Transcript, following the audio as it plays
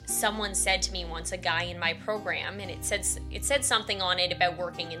someone said to me once, a guy in my program, and it said something on it about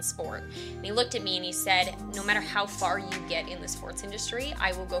working in sport. And he looked at me and he said, no matter how far you get in the sports industry,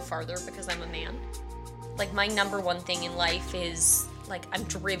 I will go farther because I'm a man. Like, my number one thing in life is, like, I'm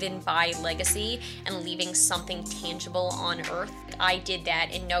driven by legacy and leaving something tangible on earth. I did that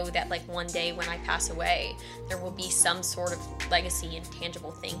and know that, like, one day when I pass away, there will be some sort of legacy and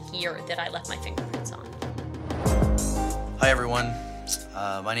tangible thing here that I left my fingerprints on. Hi everyone,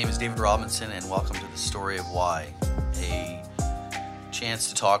 my name is David Robinson and welcome to the Story of Why, a chance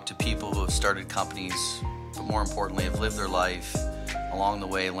to talk to people who have started companies, but more importantly have lived their life along the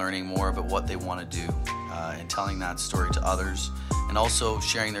way, learning more about what they want to do and telling that story to others, and also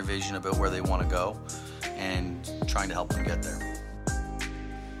sharing their vision about where they want to go and trying to help them get there.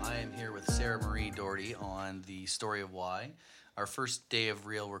 I am here with Sarah Marie Doherty on the Story of Why. Our first day of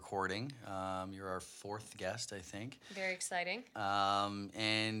real recording. You're our fourth guest, I think. Very exciting.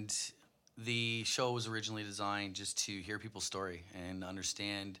 And the show was originally designed just to hear people's story and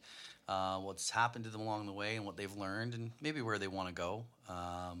understand what's happened to them along the way and what they've learned and maybe where they want to go.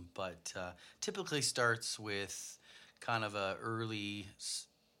 But typically starts with kind of an early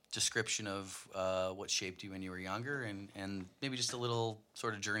description of what shaped you when you were younger and maybe just a little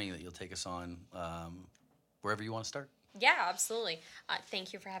sort of journey that you'll take us on wherever you want to start. Yeah, absolutely.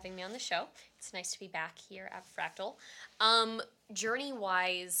 Thank you for having me on the show. It's nice to be back here at Fractal.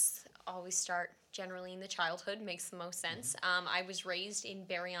 Journey-wise, always start generally in the childhood, makes the most sense. I was raised in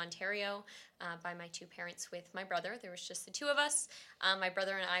Barrie, Ontario by my two parents with my brother. There was just the two of us. My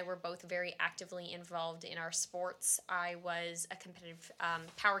brother and I were both very actively involved in our sports. I was a competitive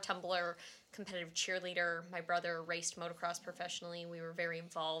power tumbler, competitive cheerleader. My brother raced motocross professionally. We were very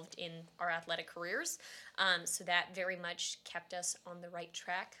involved in our athletic careers. So that very much kept us on the right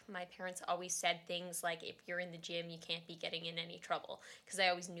track. My parents always said things like, if you're in the gym, you can't be getting in any trouble, because I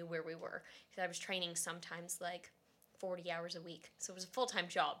always knew where we were. Because I was training sometimes like 40 hours a week. So it was a full-time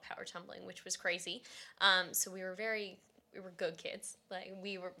job, power tumbling, which was crazy. So we were good kids. Like,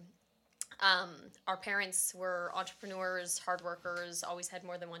 we were... our parents were entrepreneurs, hard workers, always had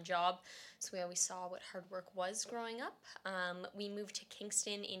more than one job, so we always saw what hard work was growing up. We moved to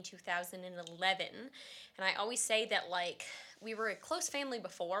Kingston in 2011, and I always say that, like, we were a close family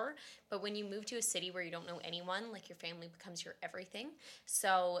before, but when you move to a city where you don't know anyone, like, your family becomes your everything.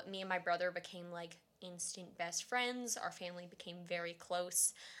 So me and my brother became, like, instant best friends. Our family became very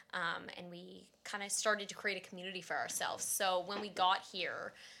close, and we kind of started to create a community for ourselves. So when we got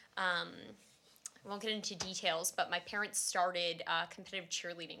here, I won't get into details, but my parents started a competitive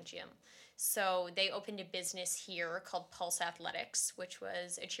cheerleading gym. So they opened a business here called Pulse Athletics, which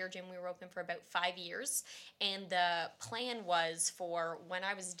was a cheer gym. We were open for about 5 years. And the plan was for when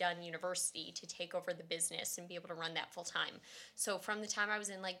I was done university to take over the business and be able to run that full time. So from the time I was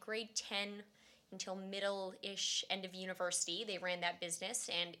in like grade 10 until middle-ish end of university, they ran that business,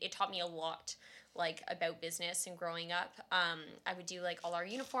 and it taught me a lot, like, about business and growing up. I would do, like, all our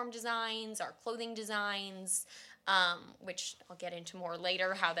uniform designs, our clothing designs, which I'll get into more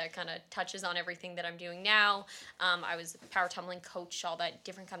later, how that kind of touches on everything that I'm doing now. I was a power tumbling coach, all that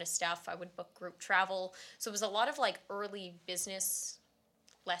different kind of stuff. I would book group travel. So it was a lot of, like, early business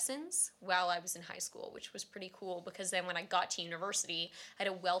lessons while I was in high school, which was pretty cool, because then when I got to university, I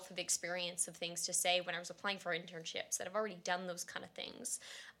had a wealth of experience of things to say when I was applying for internships that I've already done those kind of things.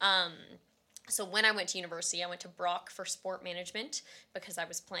 So when I went to university, I went to Brock for sport management because I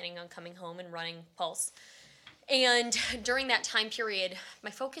was planning on coming home and running Pulse. And during that time period,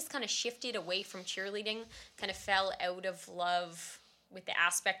 my focus kind of shifted away from cheerleading, kind of fell out of love with the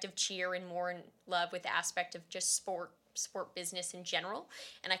aspect of cheer and more in love with the aspect of just sport business in general,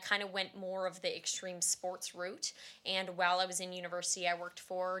 and I kind of went more of the extreme sports route. And while I was in university, I worked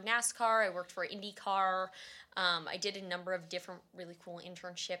for NASCAR, I worked for IndyCar, I did a number of different really cool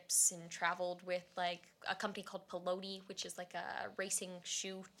internships and traveled with like a company called Pelote, which is like a racing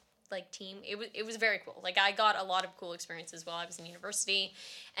shoe like team. It was very cool. Like, I got a lot of cool experiences while I was in university,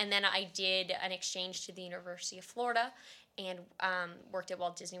 and then I did an exchange to the University of Florida and worked at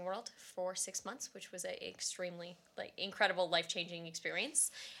Walt Disney World for 6 months, which was an extremely incredible, life-changing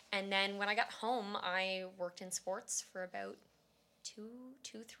experience. And then when I got home, I worked in sports for about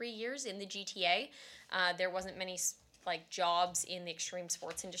 3 years in the GTA. There wasn't many jobs in the extreme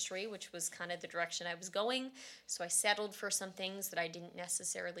sports industry, which was kind of the direction I was going. So I settled for some things that I didn't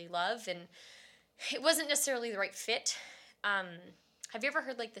necessarily love, and it wasn't necessarily the right fit. Have you ever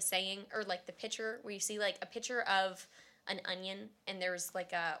heard the saying or the picture where you see a picture of an onion and there's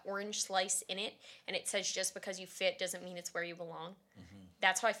a orange slice in it, and it says just because you fit doesn't mean it's where you belong? Mm-hmm.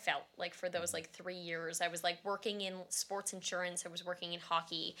 that's how I felt like for those like 3 years. I was like working in sports insurance, I was working in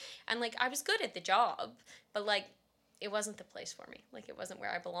hockey, and like I was good at the job, but like it wasn't the place for me. Like it wasn't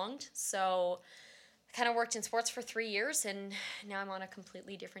where I belonged. So I kind of worked in sports for 3 years, and now I'm on a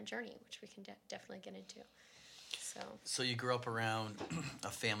completely different journey, which we can definitely get into. So you grew up around a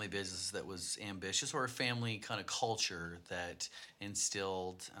family business that was ambitious, or a family kind of culture that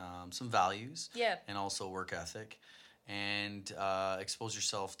instilled some values, Yeah. and also work ethic, and exposed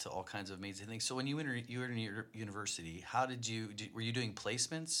yourself to all kinds of amazing things. So when you were in your university, how were you doing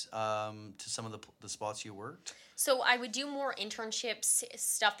placements to some of the spots you worked? So I would do more internships,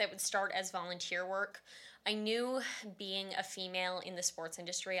 stuff that would start as volunteer work. I knew being a female in the sports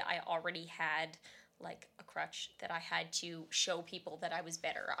industry, I already had like a crutch that I had to show people that I was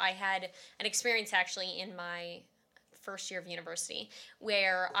better. I had an experience actually in my first year of university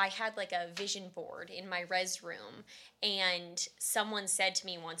where I had like a vision board in my res room, and someone said to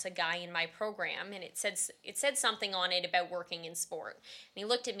me once, a guy in my program, and it said something on it about working in sport. And he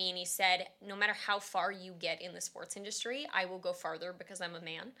looked at me and he said, "No matter how far you get in the sports industry, I will go farther because I'm a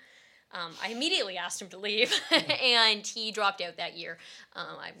man." I immediately asked him to leave, and he dropped out that year.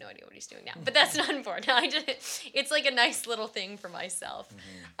 I have no idea what he's doing now, but that's not important. It's like a nice little thing for myself.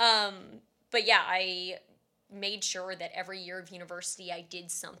 But yeah, I made sure that every year of university I did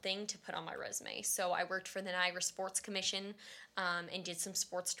something to put on my resume. So I worked for the Niagara Sports Commission and did some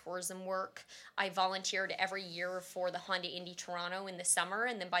sports tourism work. I volunteered every year for the Honda Indy Toronto in the summer,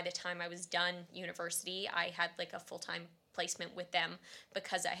 and then by the time I was done university, I had like a full-time placement with them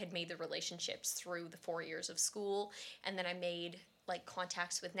because I had made the relationships through the 4 years of school. And then I made like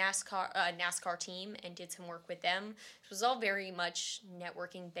contacts with NASCAR team and did some work with them. It was all very much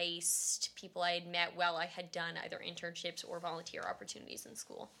networking based, people I had met while I had done either internships or volunteer opportunities in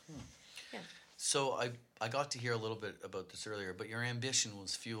school. Yeah. So I got to hear a little bit about this earlier, but your ambition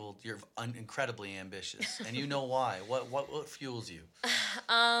was fueled. You're incredibly ambitious, and you know why. What fuels you?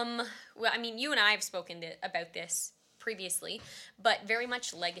 Well, I mean, you and I have spoken about this previously, but very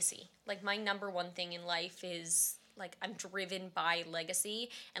much legacy. Like my number one thing in life is like I'm driven by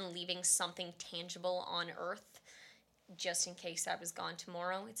legacy and leaving something tangible on earth just in case I was gone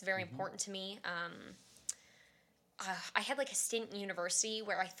tomorrow. It's very important to me. I had like a stint in university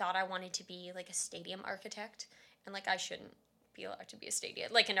where I thought I wanted to be like a stadium architect, and like I shouldn't be allowed to be a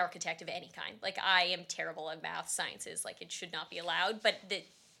stadium, like an architect of any kind. Like I am terrible at math, sciences, like it should not be allowed, but the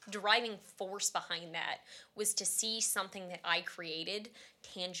driving force behind that was to see something that I created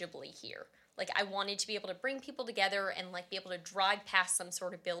tangibly here. Like I wanted to be able to bring people together and like be able to drive past some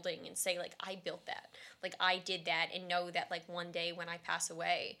sort of building and say like I built that. Like I did that, and know that like one day when I pass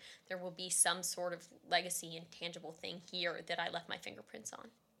away, there will be some sort of legacy and tangible thing here that I left my fingerprints on.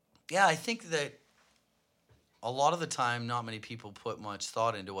 Yeah, I think that a lot of the time not many people put much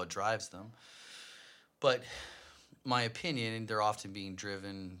thought into what drives them. But my opinion, they're often being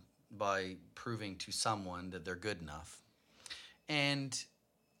driven by proving to someone that they're good enough. And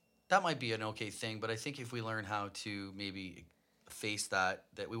that might be an okay thing, but I think if we learn how to maybe face that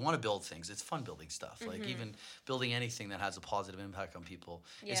we want to build things, it's fun building stuff. Like even building anything that has a positive impact on people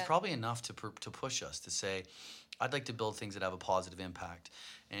is probably enough to push us to say, I'd like to build things that have a positive impact.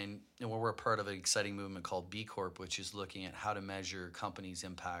 And we're a part of an exciting movement called B Corp, which is looking at how to measure companies'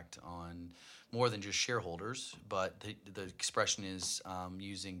 impact on more than just shareholders, but the expression is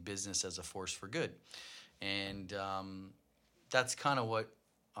using business as a force for good. And that's kind of what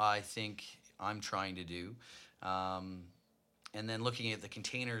I think I'm trying to do. And then looking at the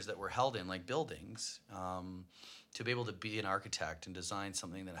containers that we're held in, like buildings, to be able to be an architect and design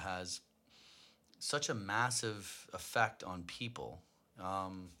something that has such a massive effect on people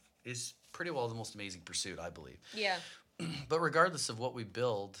is pretty well the most amazing pursuit, I believe. Yeah. But regardless of what we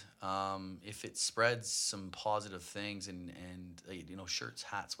build, if it spreads some positive things and shirts,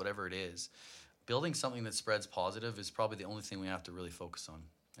 hats, whatever it is, building something that spreads positive is probably the only thing we have to really focus on.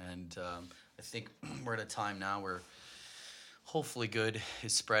 And I think we're at a time now where hopefully good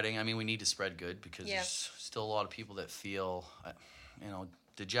is spreading. I mean, we need to spread good because there's still a lot of people that feel,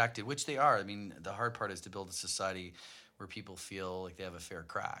 dejected, which they are. I mean, the hard part is to build a society where people feel like they have a fair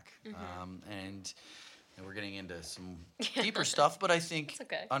crack. And we're getting into some deeper stuff, but I think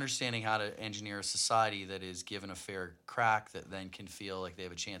understanding how to engineer a society that is given a fair crack that then can feel like they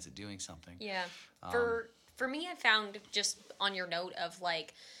have a chance at doing something. Yeah. For me, I found, just on your note of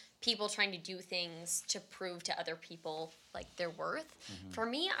like people trying to do things to prove to other people like their worth, for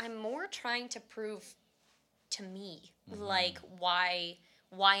me, I'm more trying to prove to me like why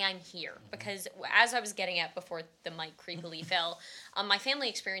I'm here. Because as I was getting at before the mic creepily fell, my family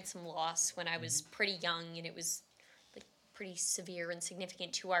experienced some loss when I was pretty young, and it was like pretty severe and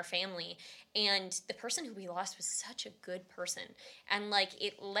significant to our family. And the person who we lost was such a good person. And like,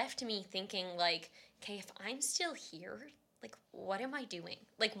 it left me thinking, like, okay, if I'm still here, like, what am I doing?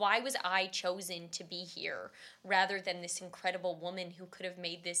 Like, why was I chosen to be here rather than this incredible woman who could have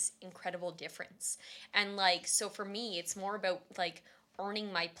made this incredible difference? And like, so for me, it's more about like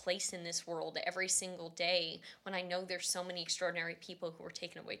earning my place in this world every single day when I know there's so many extraordinary people who were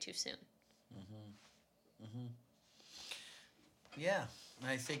taken away too soon. Yeah, and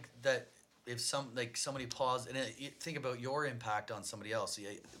I think that if somebody paused and you think about your impact on somebody else,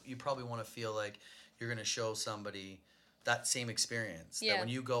 you probably want to feel like you're going to show somebody that same experience. Yeah. That when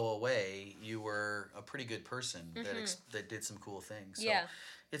you go away, you were a pretty good person that did some cool things. So Yeah.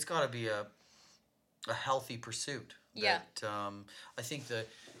 it's got to be a healthy pursuit. Yeah. That, I think that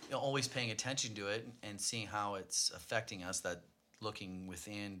always paying attention to it and seeing how it's affecting us. That looking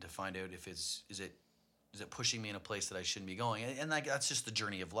within to find out if is it pushing me in a place that I shouldn't be going, and like that's just the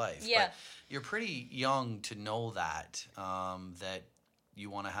journey of life. Yeah. But you're pretty young to know that that you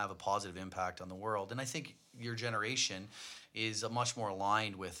want to have a positive impact on the world, and I think your generation is much more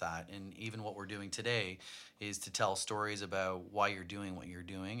aligned with that. And even what we're doing today is to tell stories about why you're doing what you're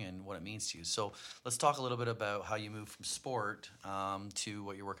doing and what it means to you. So let's talk a little bit about how you moved from sport to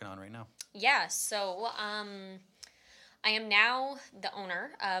what you're working on right now. Yeah. So I am now the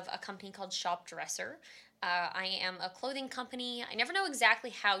owner of a company called Shop Dresser. I am a clothing company. I never know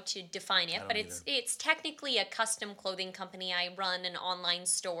exactly how to define it, but it's technically a custom clothing company. I run an online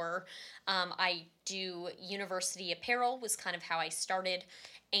store. I do university apparel was kind of how I started,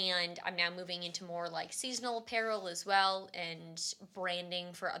 and I'm now moving into more like seasonal apparel as well and branding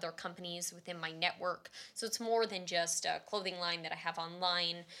for other companies within my network. So it's more than just a clothing line that I have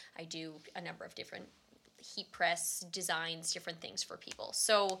online. I do a number of different heat press designs, different things for people.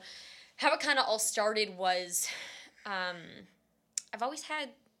 So how it kind of all started was I've always had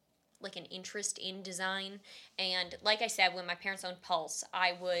like an interest in design, and like I said, when my parents owned Pulse,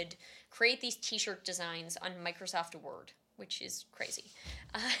 I would create these t-shirt designs on Microsoft Word, which is crazy.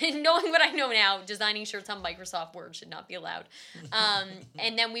 Knowing what I know now, designing shirts on Microsoft Word should not be allowed.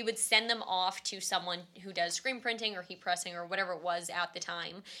 And then we would send them off to someone who does screen printing or heat pressing or whatever it was at the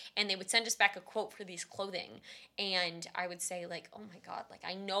time, and they would send us back a quote for these clothing. And I would say like, oh my God, like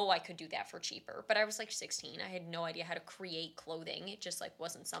I know I could do that for cheaper. But I was like 16. I had no idea how to create clothing. It just like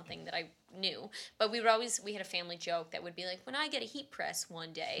wasn't something that I knew. But we had a family joke that would be like, when I get a heat press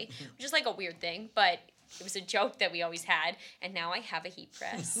one day, which is like a weird thing, but it was a joke that we always had, and now I have a heat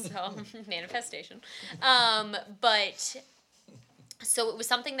press, so manifestation. But so it was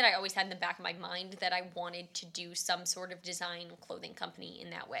something that I always had in the back of my mind that I wanted to do some sort of design clothing company in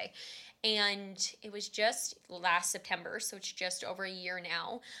that way. And it was just last September, so it's just over a year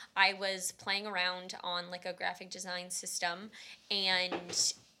now. I was playing around on like a graphic design system,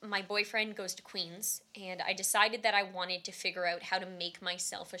 and my boyfriend goes to Queens, and I decided that I wanted to figure out how to make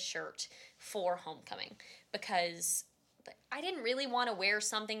myself a shirt for homecoming, because I didn't really want to wear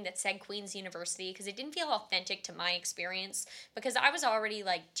something that said Queens University because it didn't feel authentic to my experience, because I was already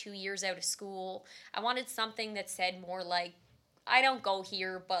like 2 years out of school. I wanted something that said more like, I don't go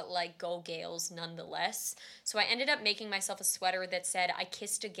here, but like go Gales nonetheless. So I ended up making myself a sweater that said, I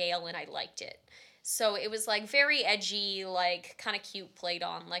kissed a Gale and I liked it. So it was like very edgy, like kind of cute, played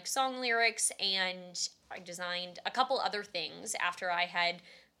on like song lyrics, and I designed a couple other things after I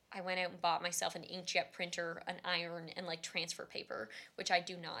went out and bought myself an inkjet printer, an iron, and like transfer paper, which I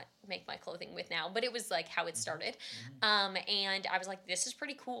do not make my clothing with now, but it was like how it started. And I was like, this is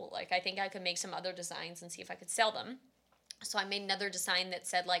pretty cool. Like I think I could make some other designs and see if I could sell them. So I made another design that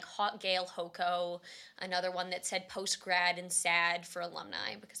said like Hot Gale Hoco, another one that said post-grad and sad for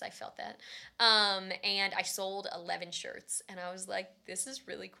alumni, because I felt that. And I sold 11 shirts, and I was like, this is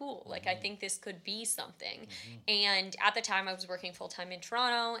really cool. Like, I think this could be something. And at the time I was working full-time in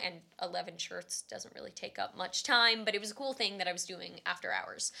Toronto, and 11 shirts doesn't really take up much time, but it was a cool thing that I was doing after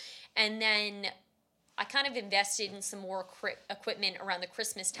hours. And then I kind of invested in some more equipment around the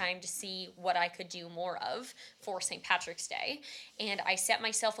Christmas time to see what I could do more of for St. Patrick's Day. And I set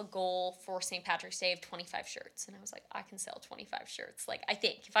myself a goal for St. Patrick's Day of 25 shirts. And I was like, I can sell 25 shirts. Like, I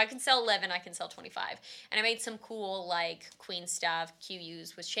think if I can sell 11, I can sell 25. And I made some cool, like, Queen stuff,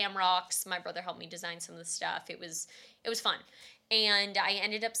 QUs with shamrocks. My brother helped me design some of the stuff. It was fun. And I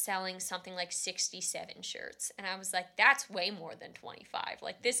ended up selling something like 67 shirts. And I was like, that's way more than 25.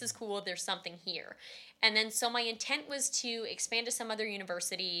 Like, this is cool. There's something here. And then so my intent was to expand to some other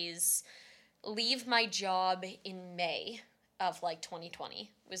universities, leave my job in May of like 2020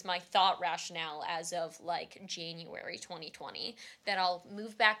 was my thought rationale as of like January 2020 that I'll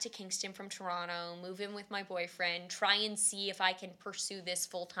move back to Kingston from Toronto, move in with my boyfriend, try and see if I can pursue this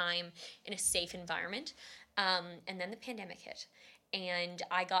full time in a safe environment. And then the pandemic hit and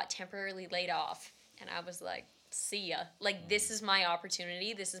I got temporarily laid off and I was like, see ya. Like, this is my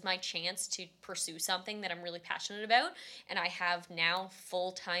opportunity. This is my chance to pursue something that I'm really passionate about. And I have now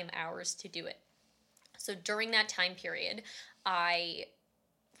full-time hours to do it. So during that time period, I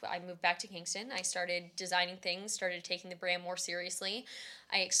moved back to Kingston. I started designing things, started taking the brand more seriously.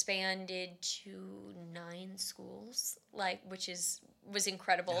 I expanded to 9 schools, which was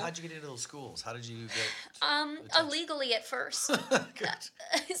incredible. How'd you get into those schools? How did you get... Illegally at first.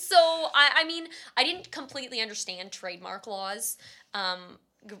 Good. So, I mean, I didn't completely understand trademark laws,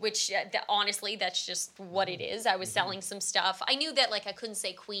 which honestly, that's just what it is. I was selling some stuff. I knew that, like, I couldn't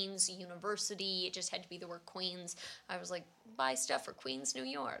say Queen's University. It just had to be the word Queen's. I was like, buy stuff for Queens, New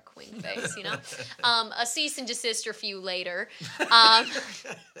York, wink face, you know? A cease and desist a few later. I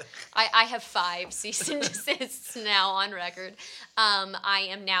have 5 cease and desists now on record. I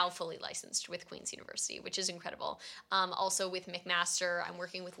am now fully licensed with Queen's University, which is incredible. Also with McMaster, I'm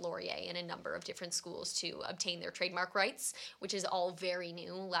working with Laurier and a number of different schools to obtain their trademark rights, which is all very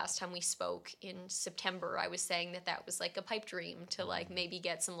new. Last time we spoke in September, I was saying that was like a pipe dream to like maybe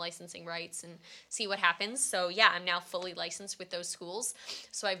get some licensing rights and see what happens. So yeah, I'm now fully licensed with those schools.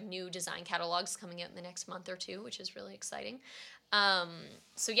 So I have new design catalogs coming out in the next month or 2, which is really exciting.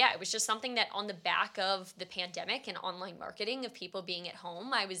 So yeah, it was just something that on the back of the pandemic and online marketing of people being at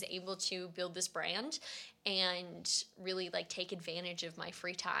home, I was able to build this brand and really like take advantage of my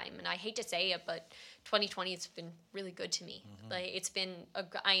free time. And I hate to say it, but 2020 has been really good to me. Like it's been,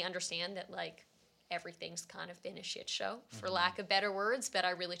 I understand that like everything's kind of been a shit show for lack of better words, but I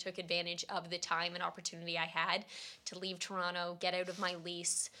really took advantage of the time and opportunity I had to leave Toronto, get out of my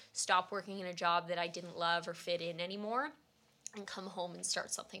lease, stop working in a job that I didn't love or fit in anymore, and come home and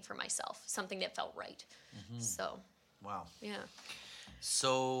start something for myself, something that felt right. So, Wow. yeah.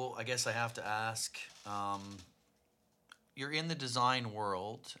 So I guess I have to ask, you're in the design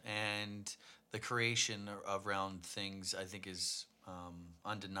world and the creation around things I think is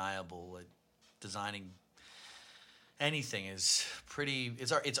undeniable. Designing anything is pretty,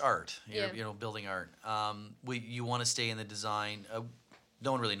 it's art. Yeah. You know, building art. You want to stay in the design,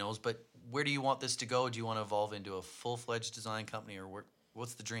 no one really knows, but where do you want this to go? Do you want to evolve into a full-fledged design company, or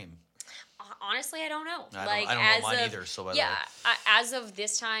what's the dream? Honestly, I don't know. I don't know mine either. So by the way. As of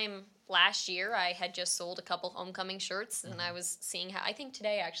this time last year, I had just sold a couple homecoming shirts, and I was seeing how I think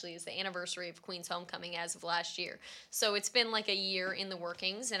today actually is the anniversary of Queen's homecoming as of last year. So it's been like a year in the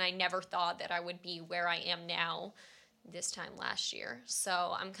workings, and I never thought that I would be where I am now this time last year.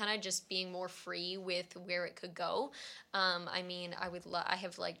 So I'm kind of just being more free with where it could go. I mean, I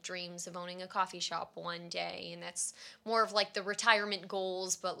have like dreams of owning a coffee shop one day, and that's more of like the retirement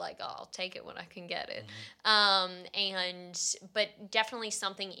goals, but like, I'll take it when I can get it. But definitely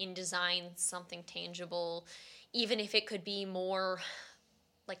something in design, something tangible, even if it could be more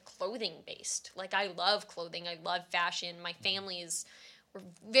like clothing based. Like I love clothing. I love fashion. My family we're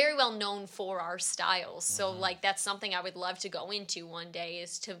very well known for our styles. So like that's something I would love to go into one day,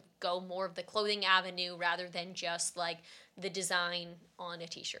 is to go more of the clothing avenue rather than just like the design on a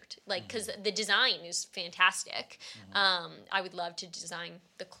t-shirt. Like, cause the design is fantastic. I would love to design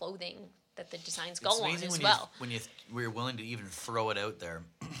the clothing that the designs go on as well. When we're willing to even throw it out there,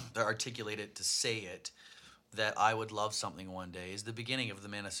 to articulate it, to say it, that I would love something one day is the beginning of the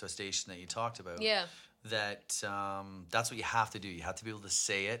manifestation that you talked about. Yeah. That's what you have to do. You have to be able to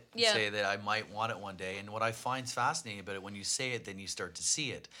say it, Yeah. say that I might want it one day. And what I find fascinating about it, when you say it, then you start to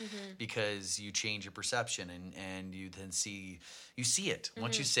see it, because you change your perception and you then see it.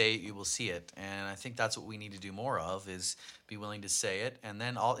 Once you say it, you will see it. And I think that's what we need to do more of, is be willing to say it, and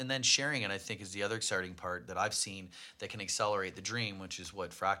then sharing it, I think, is the other exciting part that I've seen that can accelerate the dream, which is what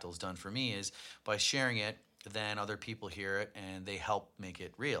Fractal's done for me, is by sharing it, then other people hear it and they help make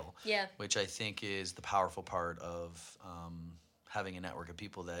it real. Yeah. Which I think is the powerful part of having a network of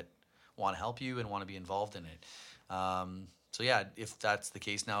people that want to help you and want to be involved in it. So yeah, if that's the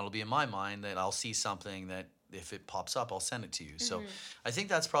case now, it'll be in my mind that I'll see something that if it pops up, I'll send it to you. So I think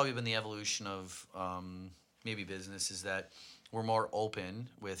that's probably been the evolution of maybe business, is that we're more open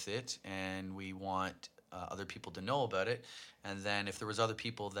with it and we want other people to know about it. And then if there was other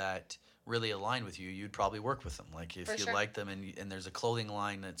people that really align with you, you'd probably work with them. Like if you like them and there's a clothing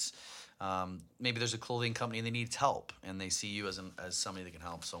line that's maybe there's a clothing company and they need help and they see you as somebody that can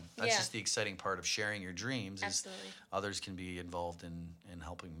help. So that's just the exciting part of sharing your dreams. Absolutely. Is others can be involved in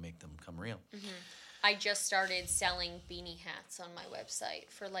helping make them come real. I just started selling beanie hats on my website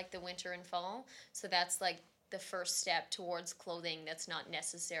for like the winter and fall. So that's like the first step towards clothing that's not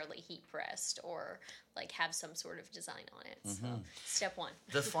necessarily heat pressed or like have some sort of design on it. So step one.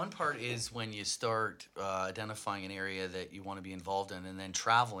 The fun part is when you start identifying an area that you want to be involved in, and then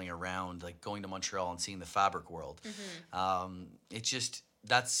traveling around, like going to Montreal and seeing the fabric world. It just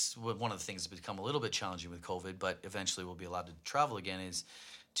that's one of the things that's become a little bit challenging with COVID, but eventually we'll be allowed to travel again. Is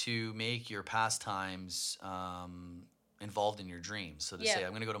to make your pastimes involved in your dreams. So to say,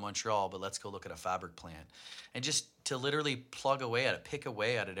 I'm going to go to Montreal, but let's go look at a fabric plant. And just to literally plug away at it, pick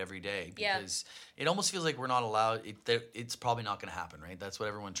away at it every day. Because it almost feels like we're not allowed, it's probably not going to happen, right? That's what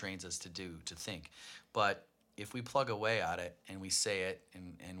everyone trains us to do, to think. But if we plug away at it and we say it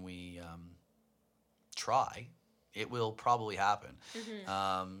and we try, it will probably happen.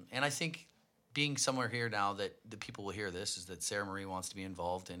 And I think being somewhere here now that the people will hear this is that Sarah Marie wants to be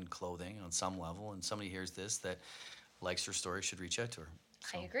involved in clothing on some level, and somebody hears this that likes her story should reach out to her.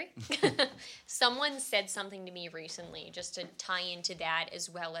 So. I agree. Someone said something to me recently just to tie into that,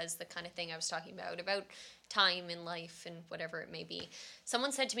 as well as the kind of thing I was talking about time in life and whatever it may be.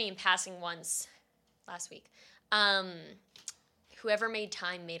 Someone said to me in passing once last week, whoever made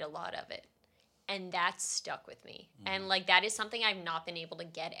time made a lot of it. And that stuck with me. And like that is something I've not been able to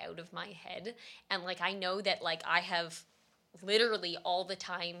get out of my head. And like I know that like I have literally all the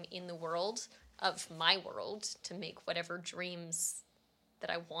time in the world of my world to make whatever dreams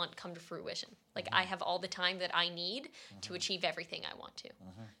that I want come to fruition. Like I have all the time that I need to achieve everything I want to.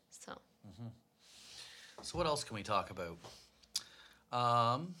 So what else can we talk about?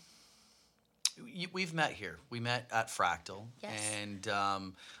 We've met here. We met at Fractal. Yes. And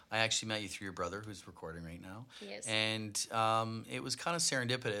I actually met you through your brother, who's recording right now. Yes. And it was kind of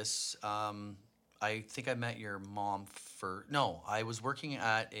serendipitous. I think I met your mom no, I was working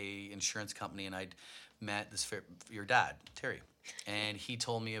at a insurance company, and I'd met your dad, Terry. And he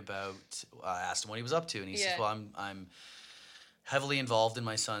told me about, I asked him what he was up to, and he says, well, I'm heavily involved in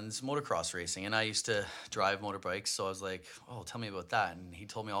my son's motocross racing, and I used to drive motorbikes, so I was like, oh, tell me about that. And he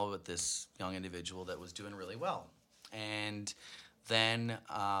told me all about this young individual that was doing really well. And then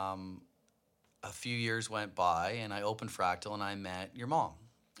a few years went by, and I opened Fractal, and I met your mom.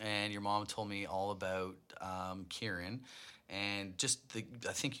 And your mom told me all about Kieran, and just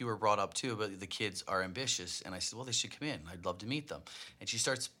I think you were brought up too, but the kids are ambitious. And I said, well, they should come in. I'd love to meet them. And she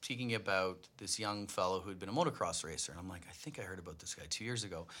starts speaking about this young fellow who had been a motocross racer. And I'm like, I think I heard about this guy 2 years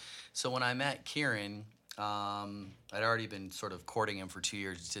ago. So when I met Kieran, I'd already been sort of courting him for 2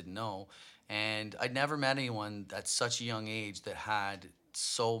 years, just didn't know. And I'd never met anyone at such a young age that had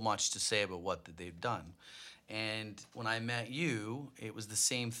so much to say about what that they've done. And when I met you, it was the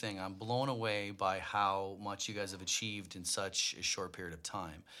same thing. I'm blown away by how much you guys have achieved in such a short period of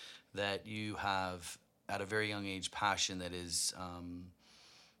time. That you have, at a very young age, passion that is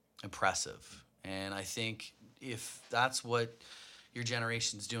impressive. And I think if that's what your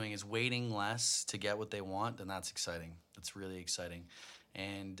generation's doing, is waiting less to get what they want, then that's exciting. That's really exciting.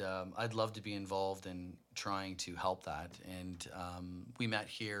 And I'd love to be involved in trying to help that. And we met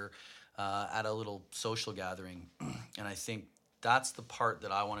here at a little social gathering, and I think that's the part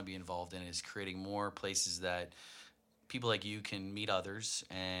that I want to be involved in, is creating more places that people like you can meet others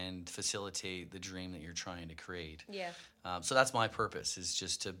and facilitate the dream that you're trying to create. Yeah. So that's my purpose, is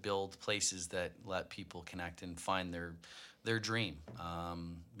just to build places that let people connect and find their dream.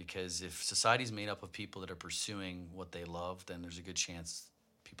 Because if society's made up of people that are pursuing what they love, then there's a good chance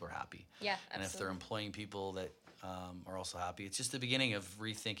people are happy. Yeah, absolutely. And if they're employing people that are also happy, it's just the beginning of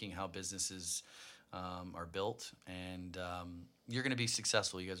rethinking how businesses are built. And you're going to be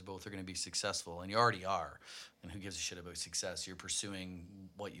successful. You guys both are going to be successful, and you already are. And who gives a shit about success? You're pursuing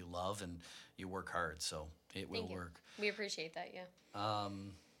what you love, and you work hard, so it will work. We appreciate that, yeah.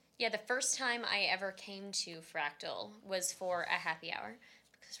 Yeah, the first time I ever came to Fractal was for a happy hour,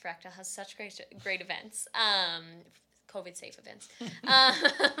 because Fractal has such great events. COVID-safe events.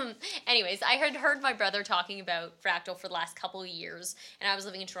 Anyways, I had heard my brother talking about Fractal for the last couple of years, and I was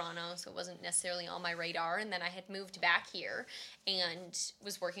living in Toronto, so it wasn't necessarily on my radar. And then I had moved back here and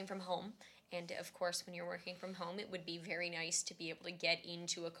was working from home. And of course, when you're working from home, it would be very nice to be able to get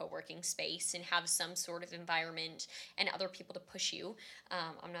into a co-working space and have some sort of environment and other people to push you.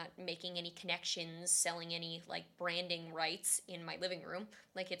 I'm not making any connections, selling any like branding rights in my living room.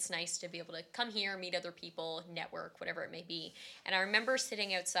 Like, it's nice to be able to come here, meet other people, network, whatever it may be. And I remember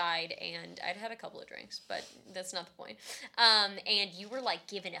sitting outside, and I'd had a couple of drinks, but that's not the point. And you were like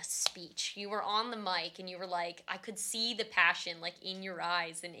giving a speech. You were on the mic, and you were like, I could see the passion like in your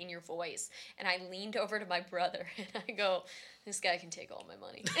eyes and in your voice. And I leaned over to my brother and I go, this guy can take all my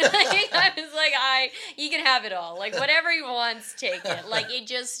money. I was like, he can have it all. Like, whatever he wants, take it. Like, it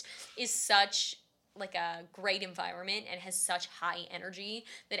just is such like a great environment and has such high energy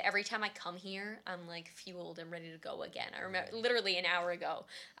that every time I come here, I'm like fueled and ready to go again. I remember literally an hour ago,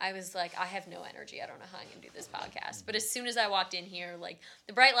 I was like, I have no energy. I don't know how I'm gonna do this podcast. But as soon as I walked in here, like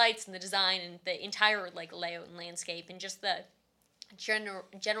the bright lights and the design and the entire like layout and landscape and just the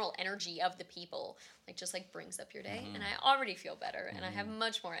general energy of the people like just like brings up your day, and I already feel better and I have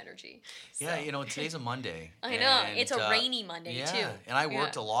much more energy. Yeah, So, today's a Monday. I know it's a rainy Monday yeah, too. and I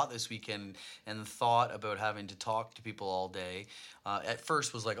worked a lot this weekend and thought about having to talk to people all day. At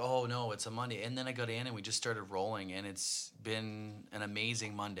first was like, oh no, it's a Monday, and then I got in and we just started rolling, and it's been an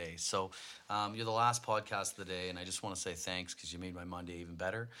amazing Monday. So you're the last podcast of the day, and I just want to say thanks because you made my Monday even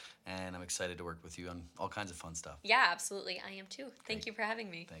better, and I'm excited to work with you on all kinds of fun stuff. Yeah, absolutely. I am too. Thank you for having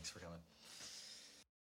me. Thanks for coming.